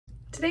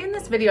Today in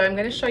this video, I'm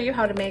going to show you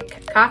how to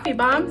make coffee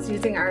bombs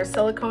using our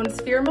silicone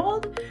sphere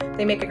mold.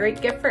 They make a great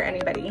gift for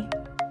anybody.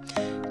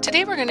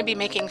 Today we're going to be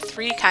making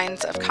three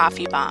kinds of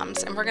coffee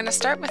bombs, and we're going to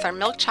start with our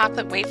milk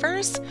chocolate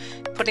wafers,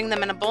 putting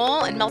them in a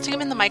bowl and melting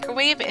them in the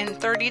microwave in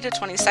 30 to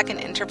 20 second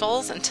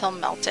intervals until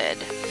melted.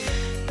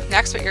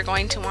 Next, what you're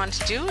going to want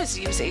to do is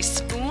use a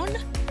spoon,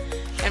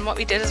 and what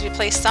we did is we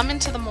placed some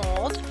into the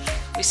mold,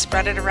 we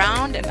spread it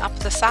around and up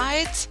the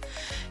sides.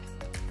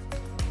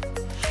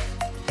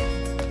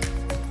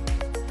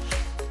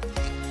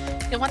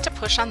 You'll want to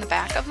push on the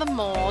back of the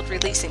mold,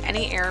 releasing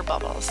any air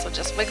bubbles, so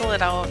just wiggle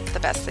it out the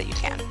best that you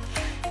can.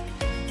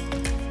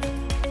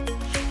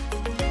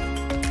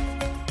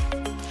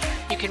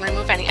 You can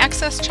remove any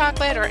excess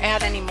chocolate or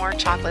add any more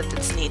chocolate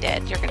that's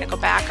needed. You're going to go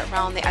back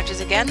around the edges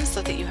again so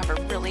that you have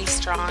a really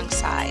strong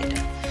side.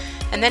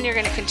 And then you're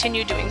going to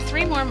continue doing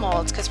 3 more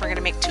molds because we're going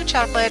to make 2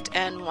 chocolate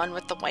and 1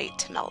 with the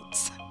white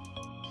melts.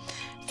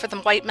 For the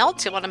white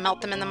melts, you'll want to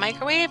melt them in the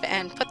microwave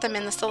and put them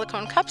in the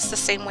silicone cups the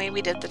same way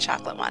we did the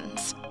chocolate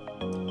ones.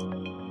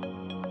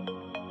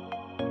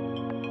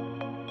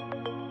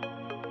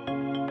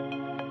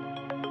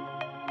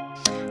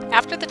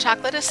 After the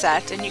chocolate is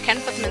set, and you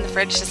can put them in the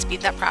fridge to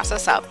speed that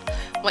process up,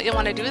 what you'll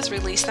want to do is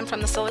release them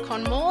from the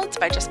silicone molds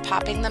by just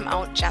popping them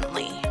out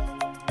gently.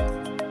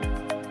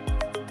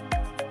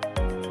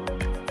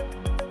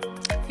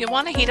 You'll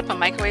want to heat up a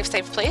microwave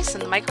safe place in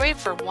the microwave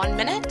for 1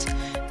 minute,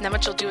 and then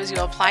what you'll do is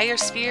you'll apply your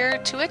sphere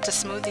to it to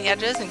smooth the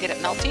edges and get it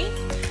melty.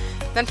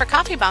 Then for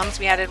coffee bombs,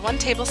 we added 1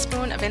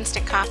 tablespoon of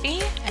instant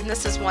coffee, and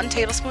this is 1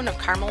 tablespoon of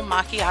caramel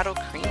macchiato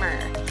creamer.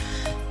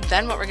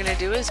 Then what we're going to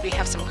do is we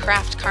have some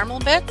Kraft caramel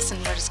bits, and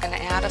we're just going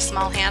to add a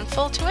small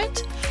handful to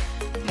it.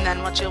 And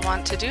then what you'll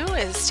want to do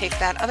is take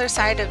that other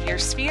side of your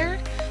sphere,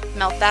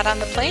 melt that on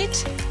the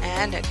plate,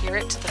 and adhere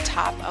it to the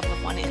top of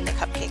the one in the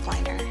cupcake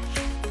liner.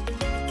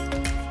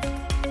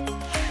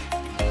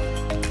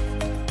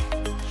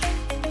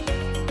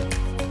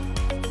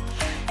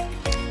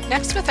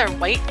 Next, with our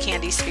white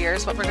candy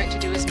spheres, what we're going to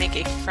do is make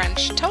a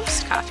French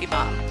toast coffee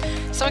bomb.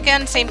 So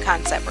again, same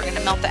concept. We're going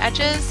to melt the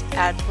edges,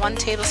 add 1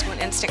 tablespoon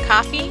instant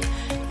coffee,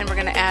 and we're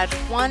going to add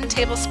 1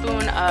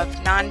 tablespoon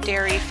of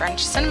non-dairy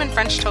cinnamon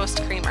French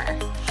toast creamer.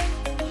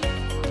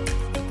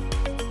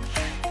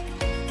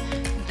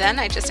 Then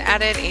I just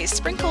added a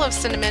sprinkle of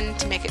cinnamon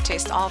to make it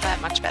taste all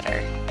that much better.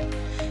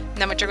 And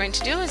then what you're going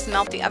to do is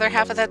melt the other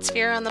half of that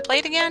sphere on the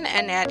plate again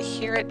and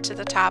adhere it to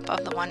the top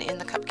of the one in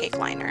the cupcake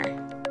liner.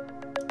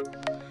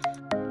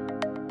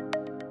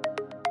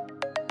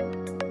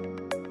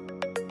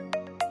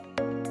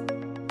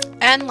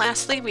 And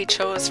lastly, we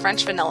chose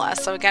French vanilla.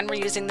 So again,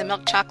 we're using the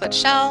milk chocolate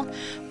shell,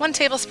 1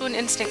 tablespoon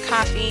instant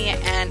coffee,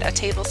 and a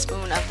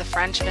tablespoon of the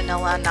French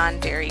vanilla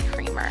non-dairy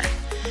creamer.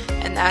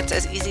 And that's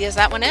as easy as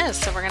that one is.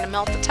 So we're going to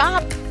melt the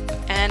top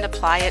and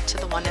apply it to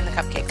the one in the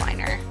cupcake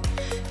liner.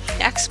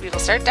 Next, we will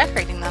start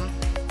decorating them.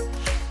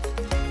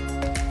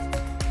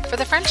 For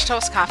the French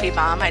toast coffee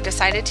bomb, I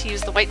decided to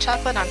use the white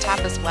chocolate on top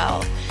as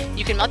well.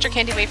 You can melt your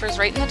candy wafers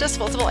right in the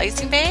disposable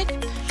icing bag,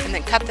 and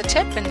then cut the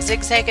tip and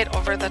zigzag it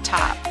over the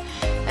top.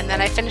 And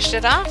then I finished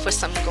it off with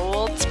some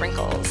gold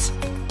sprinkles.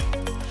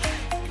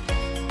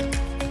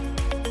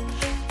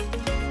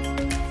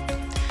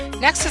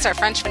 Next is our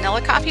French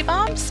vanilla coffee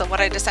bomb. So what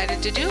I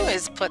decided to do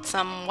is put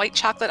some white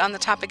chocolate on the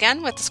top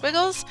again with the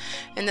squiggles,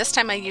 and this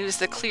time I used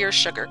the clear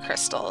sugar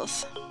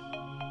crystals.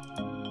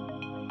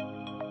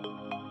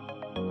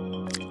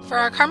 For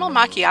our caramel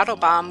macchiato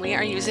bomb, we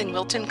are using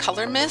Wilton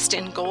Color Mist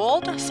in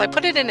gold. So I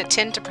put it in a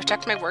tin to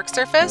protect my work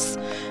surface,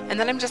 and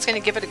then I'm just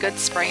going to give it a good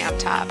spray on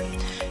top.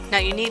 Now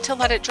you need to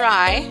let it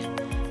dry,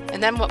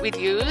 and then what we've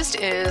used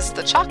is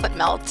the chocolate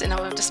melts in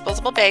a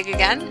disposable bag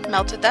again,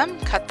 melted them,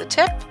 cut the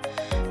tip.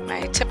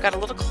 My tip got a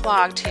little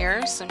clogged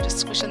here, so I'm just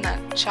squishing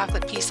that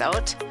chocolate piece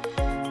out.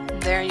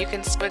 And there you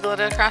can squiggle it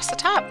across the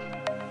top.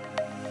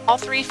 All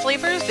 3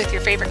 flavors with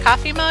your favorite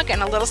coffee mug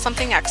and a little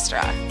something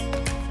extra.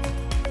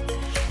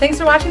 Thanks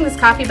for watching this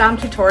coffee bomb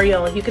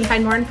tutorial. You can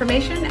find more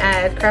information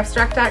at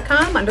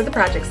craftsdirect.com under the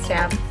Projects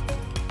tab.